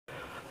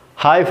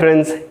Hi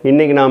friends,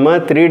 இன்னைக்கு நாம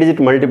 3 digit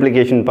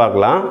multiplication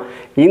பார்க்கலாம்.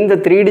 இந்த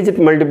 3 digit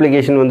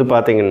multiplication வந்து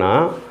பாத்தீங்கன்னா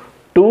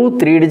two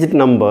 3 digit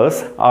numbers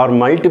are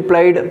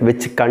multiplied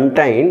which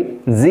contain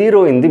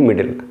 0 in the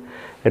middle.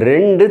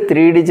 ரெண்டு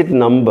 3 digit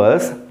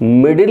numbers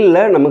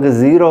middleல நமக்கு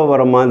 0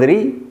 வர மாதிரி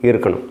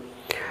இருக்கணும்.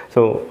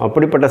 So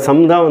அப்படிப்பட்ட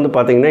சம் தான் வந்து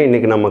பாத்தீங்கன்னா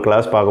இன்னைக்கு நம்ம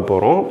கிளாஸ் பார்க்க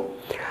போறோம்.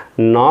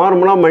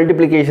 நார்மலா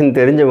மல்டிப்ளிகேஷன்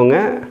தெரிஞ்சவங்க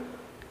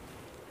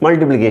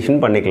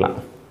மல்டிப்ளிகேஷன் பண்ணிக்கலாம்.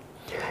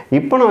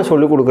 இப்போ நான்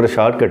சொல்லி கொடுக்குற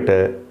ஷார்ட்கட்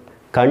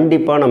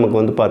கண்டிப்பா நமக்கு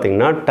வந்து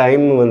பாத்தீங்கன்னா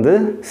டைம் வந்து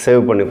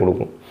சேவ் பண்ணி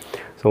கொடுக்கும்.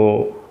 ஸோ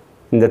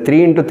இந்த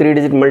 3 into 3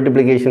 digit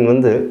மல்டிப்ளிகேஷன்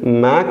வந்து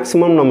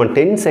மேக்ஸிமம் நம்ம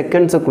 10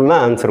 செகண்ட்ஸுக்குள்ள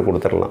ஆன்சர்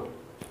கொடுத்துடலாம்.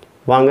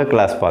 வாங்க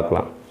கிளாஸ்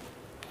பார்க்கலாம்.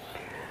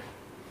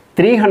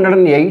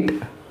 308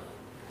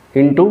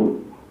 into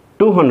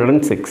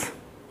 206.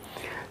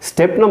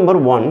 ஸ்டெப் நம்பர்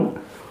 1,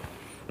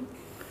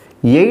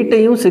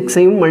 8ஐயும்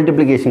 6ஐயும்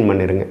மல்டிப்ளிகேஷன்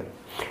பண்ணிருங்க.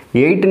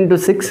 8 into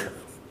 6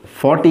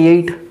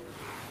 48.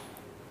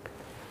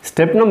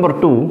 ஸ்டெப் நம்பர்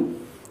 2,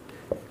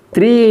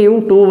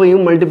 3ஐயும்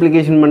 2ஐயும்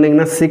மல்டிப்ளிகேஷன்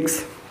பண்ணிங்கன்னா 6.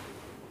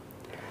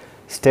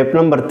 Step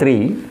number 3,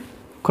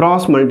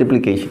 cross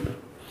multiplication.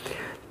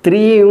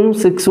 3ஐயும்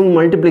 6உம்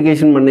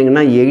multiplication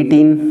பண்ணிங்கன்னா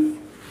 18.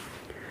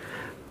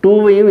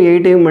 2ஐயும்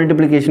 8ஐயும்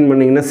மல்டிப்ளிகேஷன்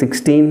பண்ணிங்கன்னா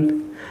 16.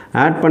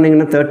 ஆட்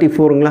பண்ணிங்கன்னா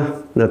 34ங்களா?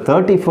 இந்த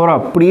 34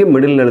 அப்படியே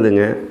மிடில்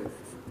எழுதுங்க.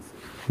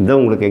 இதுதான்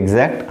உங்களுக்கு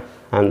exact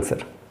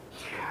answer.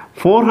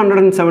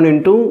 407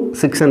 into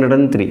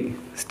 603.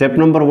 Step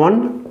number 1,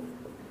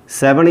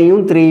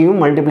 7ஐயும் 3ஐயும்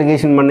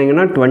multiplication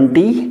பண்ணிங்கன்னா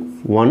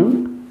 21.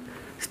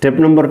 ஸ்டெப்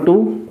நம்பர் 2,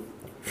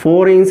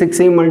 4ஐயும்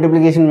 6ஐயும்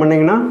மல்டிப்ளிகேஷன்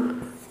பண்ணிங்கன்னா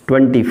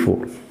 24.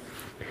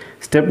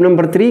 Step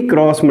number 3,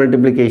 cross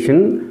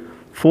multiplication.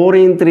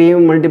 4ஐயும்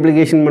 3ஐயும்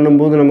multiplication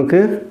பண்ணும்போது நமக்கு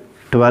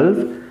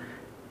 12.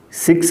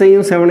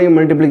 6ஐயும் 7ஐயும்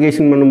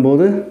மல்டிப்ளிகேஷன்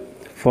பண்ணும்போது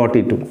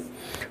 42.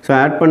 ஸோ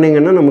ஆட்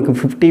பண்ணிங்கன்னா நமக்கு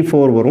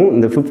 54 வரும்.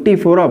 இந்த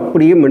 54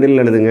 அப்படியே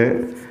மிடில் எழுதுங்க.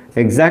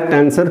 Exact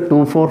answer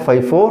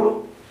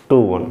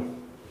 245421.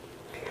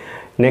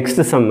 நெக்ஸ்ட்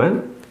சம்ம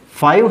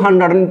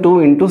 502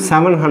 into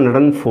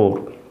 704.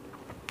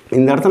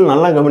 இந்த இடத்துல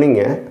நல்லா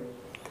கவனிங்க.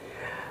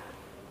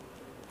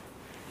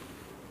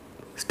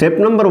 ஸ்டெப்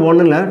நம்பர்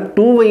 1ல்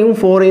 2ஐயும்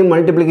 4ஐயும்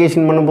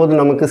மல்டிப்ளிகேஷன் பண்ணும்போது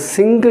நமக்கு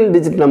சிங்கிள்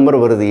டிஜிட் நம்பர்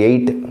வருது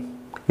 8.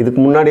 இதுக்கு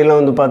முன்னாடியெல்லாம்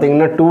வந்து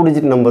பார்த்தீங்கன்னா 2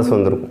 டிஜிட் நம்பர்ஸ்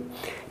வந்திருக்கும்.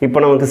 இப்போ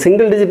நமக்கு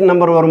சிங்கிள் டிஜிட்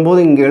நம்பர் வரும்போது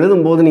இங்கே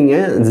எழுதும்போது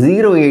நீங்கள்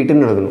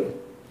 08ன்னு எழுதணும்.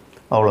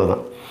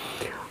 அவ்வளோதான்.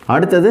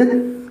 அடுத்தது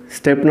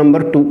ஸ்டெப்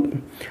நம்பர் 2,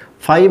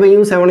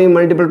 5ஐயும் 7ஐயும்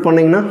மல்டிபிள்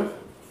பண்ணிங்கன்னா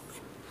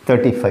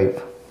 35.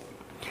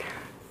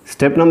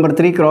 Step number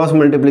 3, cross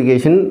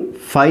multiplication.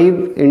 5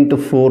 into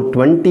 4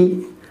 20,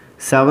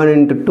 7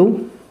 into 2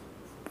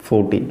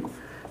 14.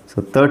 So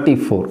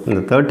 34. இந்த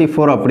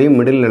 34 அப்படியே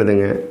மிடில்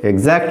எழுதுங்க.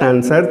 Exact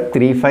answer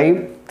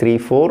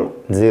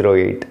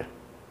 353408.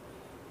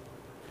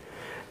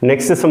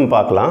 நெக்ஸ்ட் சம்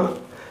பார்க்கலாம்.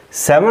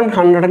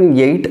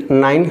 708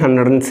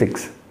 906.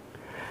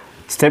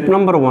 ஸ்டெப்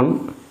நம்பர் 1,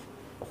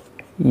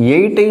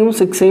 8ஐயும்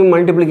 6ஐயும்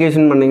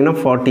மல்டிப்ளிகேஷன் பண்ணிங்கன்னா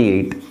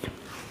 48.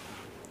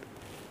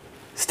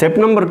 ஸ்டெப்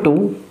நம்பர் 2,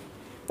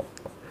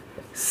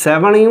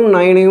 7ஐயும்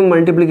 9ஐயும்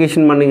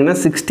மல்டிப்ளிகேஷன் பண்ணிங்கன்னா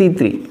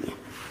 63.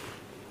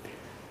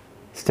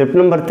 Step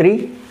number 3,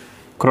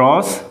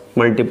 cross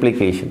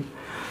multiplication.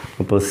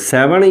 அப்போ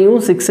 7ஐயும்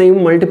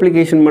 6ஐயும்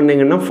மல்டிப்ளிகேஷன்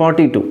பண்ணிங்கன்னா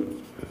 42.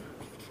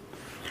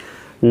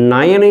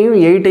 9ஐயும்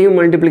 8ஐயும்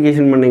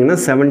மல்டிப்ளிகேஷன் பண்ணிங்கன்னா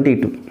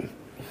 72.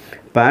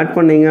 இப்போ ஆட்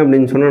பண்ணிங்க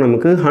அப்படின்னு சொன்னால்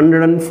நமக்கு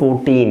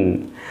 114.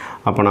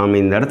 அப்போ நாம்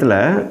இந்த இடத்துல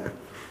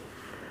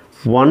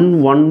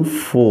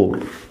 114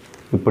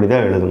 இப்படி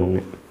தான்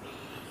எழுதணுங்க.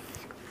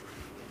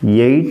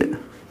 8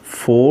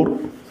 4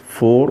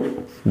 4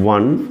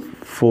 1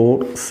 4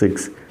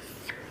 6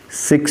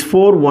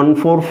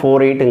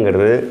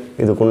 641448ங்கிறது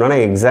இதுக்குண்டான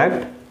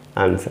exact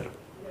answer.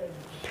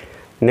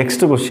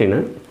 Next question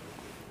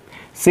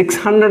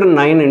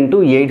 609 into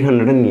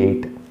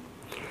 808.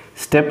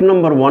 Step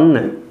number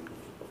 1,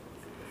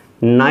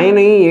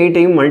 9ஐயும்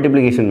 8ஐயும்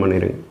multiplication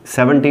பண்ணிடுங்க.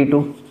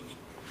 72.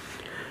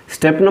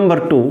 ஸ்டெப்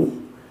நம்பர் 2,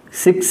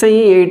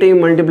 6ஐயும்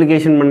 8ஐயும்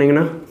மல்டிப்ளிகேஷன்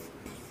பண்ணிங்கன்னா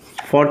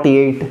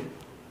 48.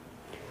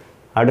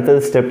 அடுத்தது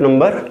step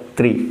number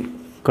 3,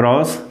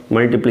 cross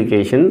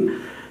multiplication.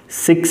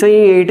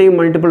 6ஐயும் 8ஐயும்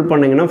multiple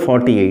பண்ணிங்கன்னா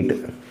 48.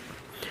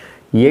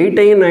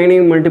 8ஐயும்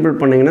 9ஐயும் மல்டிபிள்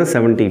பண்ணிங்கன்னா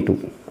 72.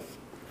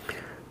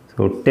 So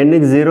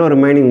 10க்கு 0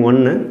 remaining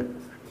 1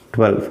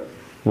 12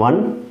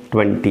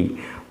 120.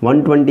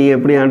 120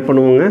 எப்படி ஆட்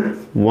பண்ணுவோங்க?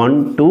 1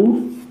 2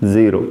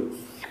 0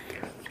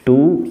 2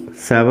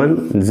 7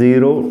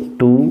 0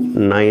 2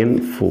 9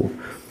 4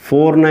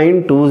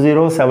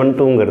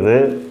 492072ங்கிறது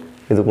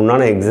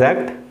இதுக்குண்டான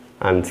exact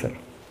answer.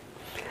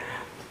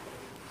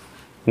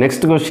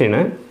 Next question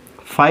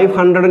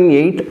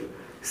 508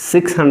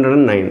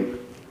 609.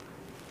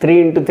 3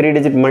 into 3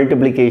 digit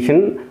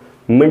multiplication.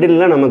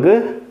 Middle நமக்கு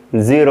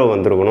 0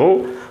 வந்துருக்கணும்.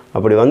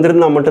 அப்படி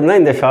வந்திருந்தால்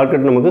மட்டும்தான் இந்த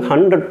ஷார்ட்கட் நமக்கு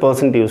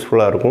 100%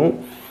 யூஸ்ஃபுல்லாக இருக்கும்.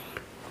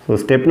 So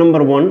step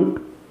number 1,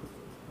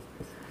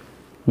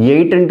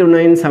 8 into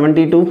 9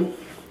 72.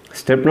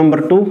 Step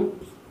number 2,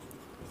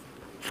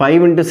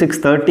 5 into 6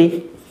 30.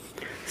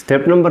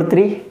 Step number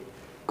 3,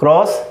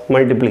 cross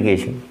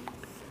multiplication.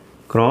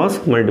 cross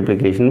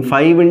multiplication.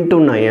 5 into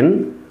 9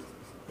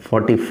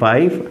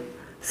 45,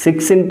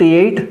 6 into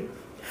 8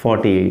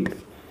 48.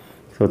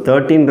 So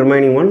 13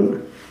 remaining one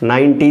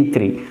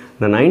 93.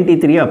 The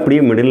 93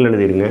 அப்படியே middle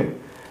எழுதிடுங்க.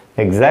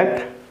 Exact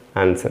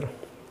answer.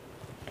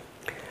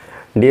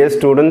 Dear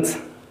students,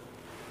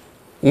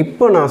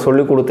 இப்போ நான்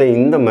சொல்லிக் கொடுத்த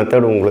இந்த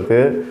மெத்தட் உங்களுக்கு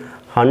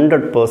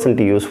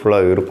 100%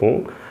 யூஸ்ஃபுல்லாக இருக்கும்.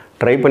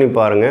 ட்ரை பண்ணி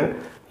பாருங்கள்.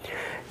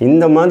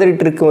 இந்த மாதிரி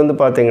ட்ரிக் வந்து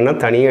பார்த்தீங்கன்னா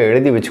தனியாக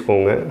எழுதி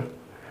வச்சுக்கோங்க.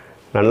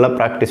 நல்லா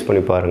ப்ராக்டிஸ்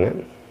பண்ணி பாருங்கள்.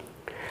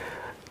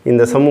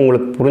 இந்த சம்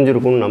உங்களுக்கு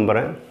புரிஞ்சிருக்கும்னு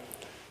நம்புகிறேன்.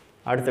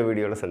 அடுத்த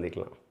வீடியோவில்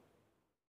சந்திக்கலாம்.